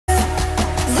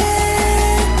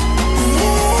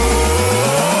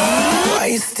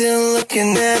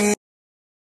looking at me.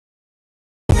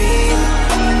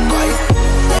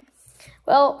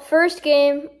 Well, first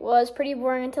game was pretty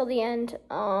boring until the end.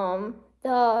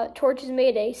 The Torches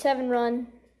made a 7-run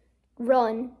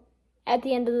run at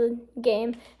the end of the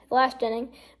game, the last inning,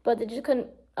 but they just couldn't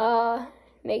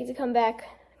make the comeback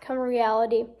come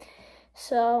reality.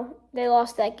 So they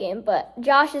lost that game. But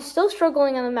Josh is still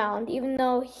struggling on the mound, even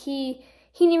though he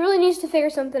really needs to figure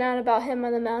something out about him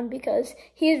on the mound, because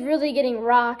he is really getting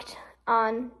rocked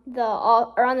on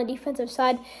the defensive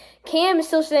side. Cam is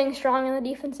still staying strong on the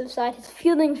defensive side. His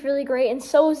fielding's really great, and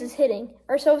so is his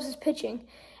pitching.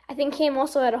 I think Cam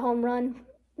also had a home run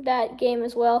that game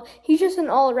as well. He's just an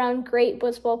all-around great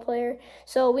blitzball player.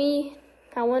 So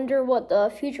I wonder what the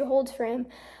future holds for him.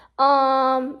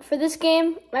 For this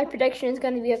game, my prediction is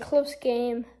going to be a close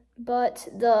game, but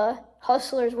the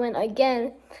Hustlers win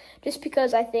again, just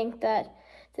because I think that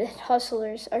the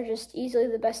Hustlers are just easily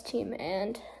the best team,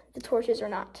 and the Torches are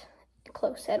not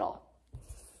close at all.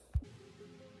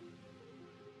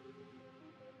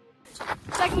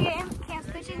 Second game, Cam's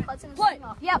pitching. Let's What?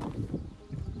 off. Yep.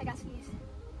 I got skis.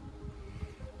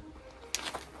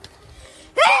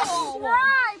 This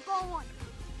right, ball one.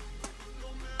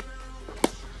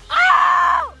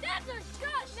 Oh! That's a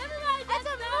shot. Never mind. That's a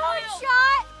not moon out.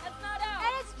 shot, That's not out.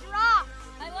 and it's dropped.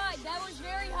 I lied. That was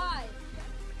very high.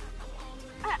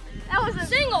 That was a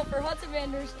Single for Hudson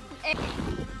Vanders.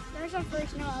 There's our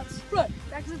first, no outs. Right.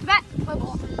 Back to the bat. Play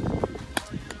ball.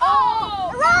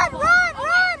 Oh! Run, run,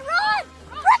 run, run!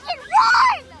 Freaking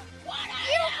run!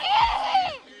 You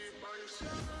idiot!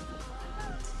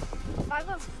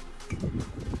 5-0.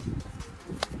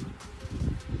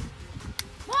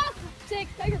 Sick.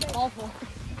 Tiger Bay. Awful.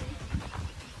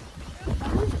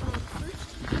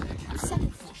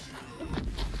 Second.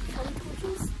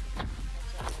 Torches.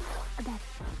 A bat.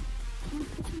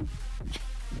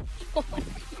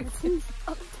 Who's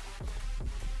up?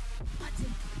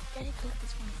 Hudson, gotta click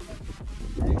this one.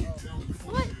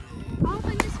 What? How did I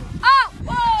miss it? Oh!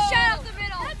 Whoa! Shot up the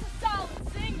middle. That's a solid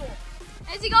single.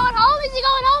 Is he going home? Is he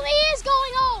going home? He is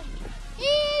going home.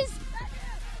 He's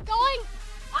going.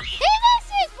 He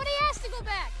misses, but he has to go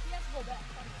back. He has to go back.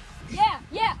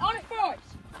 Yeah, on it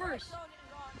first.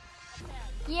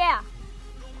 Yeah.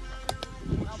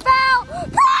 Foul!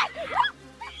 Run!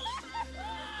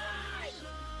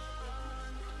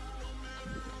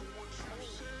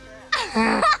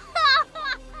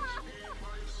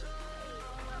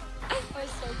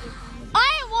 I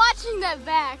am watching that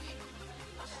back.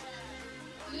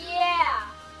 Yeah.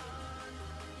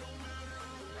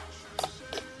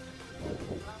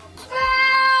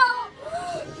 Foul!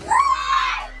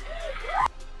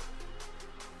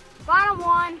 Bottom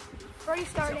one. Already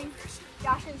starting.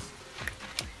 Josh's.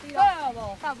 Foul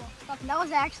ball. Foul ball. That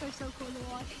was actually so cool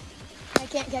to watch. I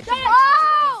can't get it.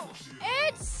 Oh!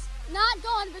 It's not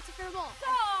gone, but it's a fair ball.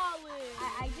 Solid.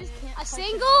 I just can't. A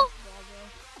single?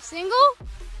 A single?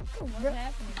 What's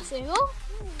happening? A single?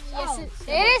 Yes, Oh,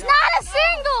 it is not a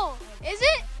single. Is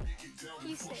it?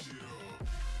 He's sick.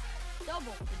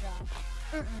 Double for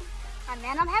Josh.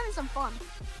 Man, I'm having some fun.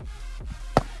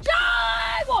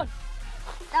 Drive one.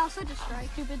 That was such a strike.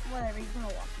 Stupid. Whatever. He's gonna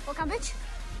walk. What kind of bitch?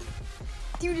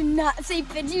 You did not say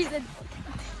pitch. You said.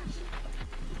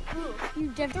 You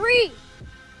did 3.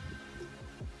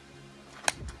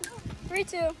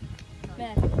 3-2.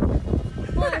 Man.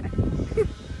 One.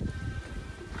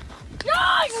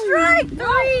 Nice strike 3.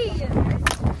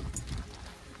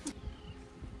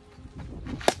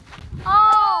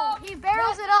 Oh, he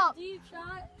barrels it up. Deep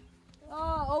shot.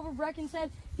 Oh, over Brecken's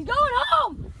head. He's going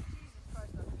home.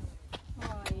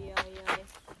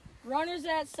 Runners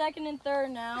at second and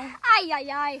third now. Ay, ay,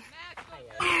 ay.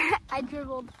 I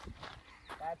dribbled.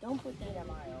 Don't put that on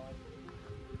my own.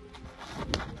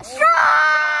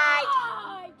 Strike!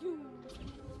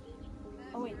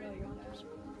 Oh wait, no, you're on first.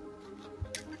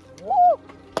 Woo!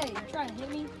 Hey, you're trying to hit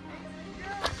me?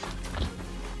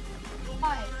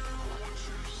 Hi.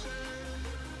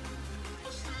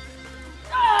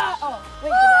 Ah! Oh,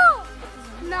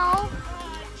 wait. No.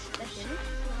 That didn't?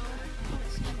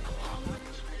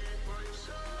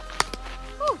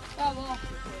 Woo. Oh, well.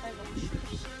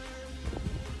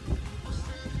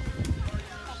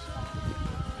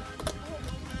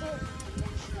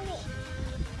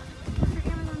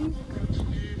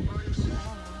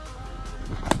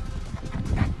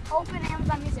 Open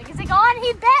Amazon Music. Is it gone?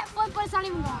 He bat flip, but it's not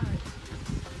even gone.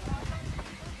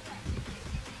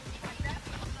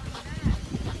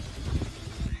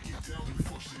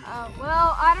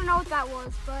 Well, I don't know what that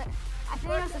was, but I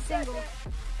think it was a single.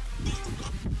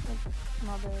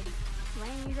 My bad.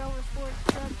 Range over sports,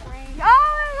 range.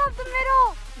 Oh, it's up the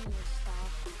middle. You need to stop.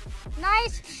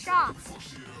 Nice shot.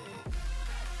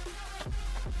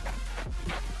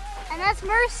 And that's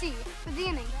Mercy for the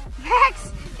inning.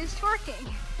 Max is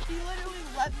twerking. He literally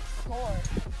let me score.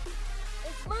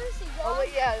 It's Mercy, guys. Oh,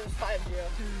 wait, yeah, it was 5-0.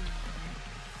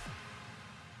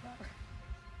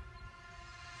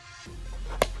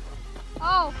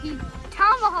 Oh, he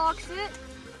tomahawks it.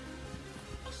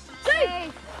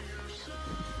 Hey.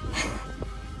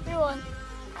 3-1.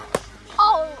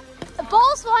 Oh, the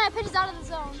ball's flying. It pitches out of the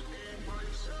zone.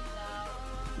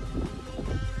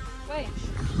 Wait.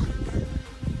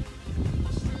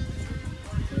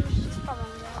 It's probably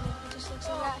on the ground. It just looks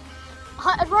like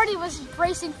that. Roddy was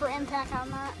bracing for impact on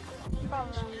that.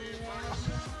 Probably on the ground.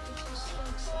 It just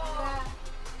looks like that.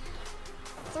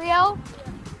 3-0.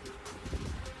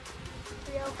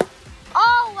 3-0.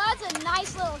 Oh, that's a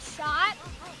nice little shot.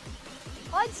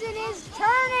 Hudson is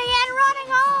turning and running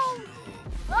home.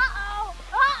 Uh-oh,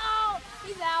 uh-oh.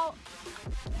 He's out.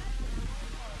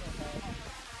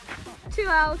 2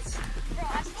 outs.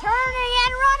 Turning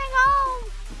and running home.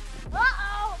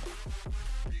 Uh-oh.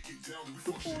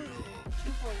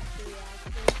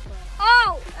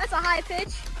 Oh, that's a high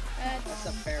pitch. That's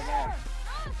a fair ball.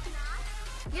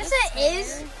 Yes, it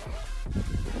is.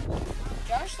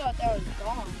 Josh thought that was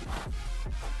gone.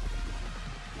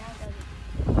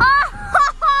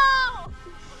 Oh!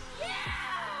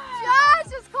 Yeah!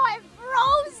 Josh is quite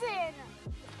frozen.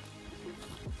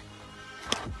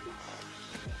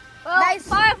 Well, Nice.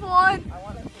 5-1.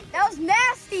 That was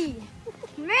nasty.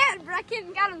 Man,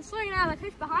 Brecken got him swinging out of the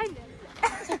pitch behind him.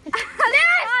 Nasty!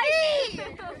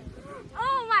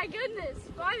 Oh my goodness,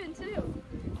 5-2.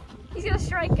 He's gonna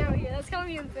strike out here. That's gonna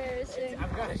be embarrassing.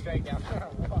 I'm gonna strike out.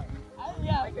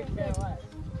 Yeah, I could care less.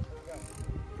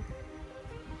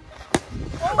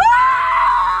 Woo!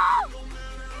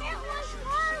 It was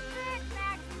perfect,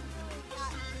 Max.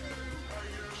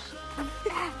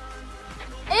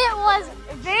 It was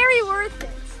very worth it.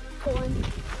 Colin.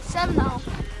 7-0.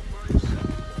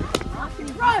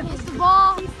 Run! Here's the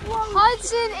ball.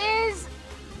 Hudson is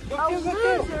a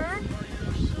loser.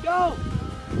 Go!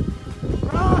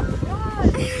 Run!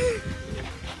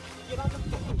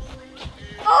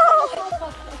 Oh!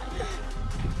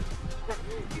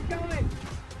 Keep going!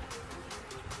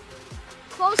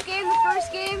 Close game the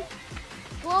first game.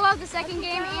 Blowout the second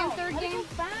game and third game.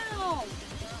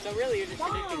 So really, you're just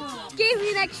predicting. Gave me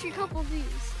an extra couple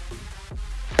views.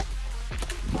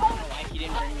 Like he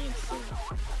didn't bring me in soon.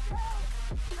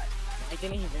 Like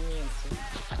didn't he bring me in soon?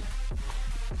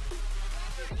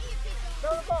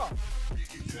 Throw the ball.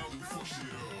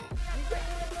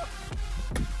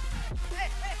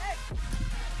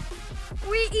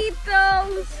 We eat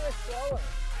those. You're slower.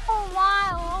 Oh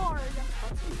my lord.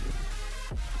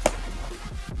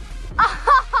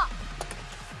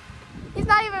 He's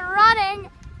not even running.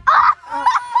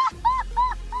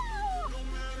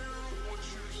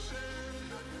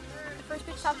 First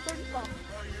pitch, top third.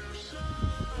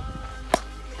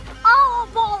 Oh,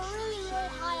 a ball really, really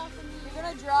high up in the air. You're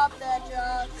gonna drop that,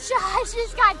 Josh. Josh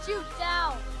just got juked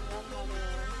out.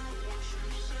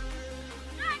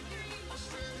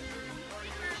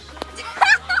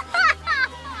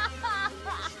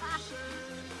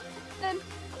 Then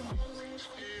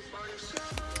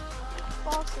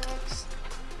ball 6.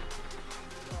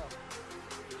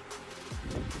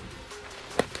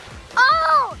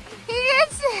 Oh, he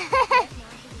gets it.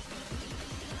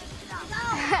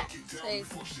 Safe.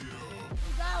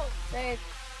 Safe.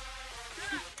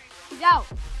 He's out.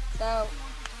 So,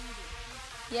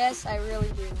 yes, I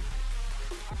really do.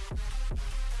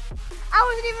 I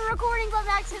wasn't even recording, but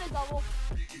Max hit a double.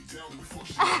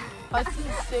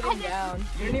 Hudson's sitting down.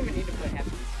 You don't even need to put half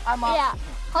of these. I'm up. Yeah,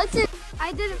 Hudson.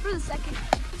 I did it for the second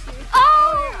series.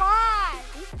 Oh my!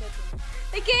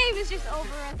 The game is just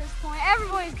over at this point.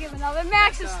 Everybody's giving up, and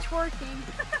Max is twerking.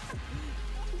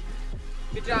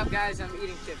 Good job, guys. I'm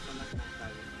eating chips. I'm not gonna try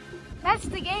this. That's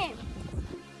the game.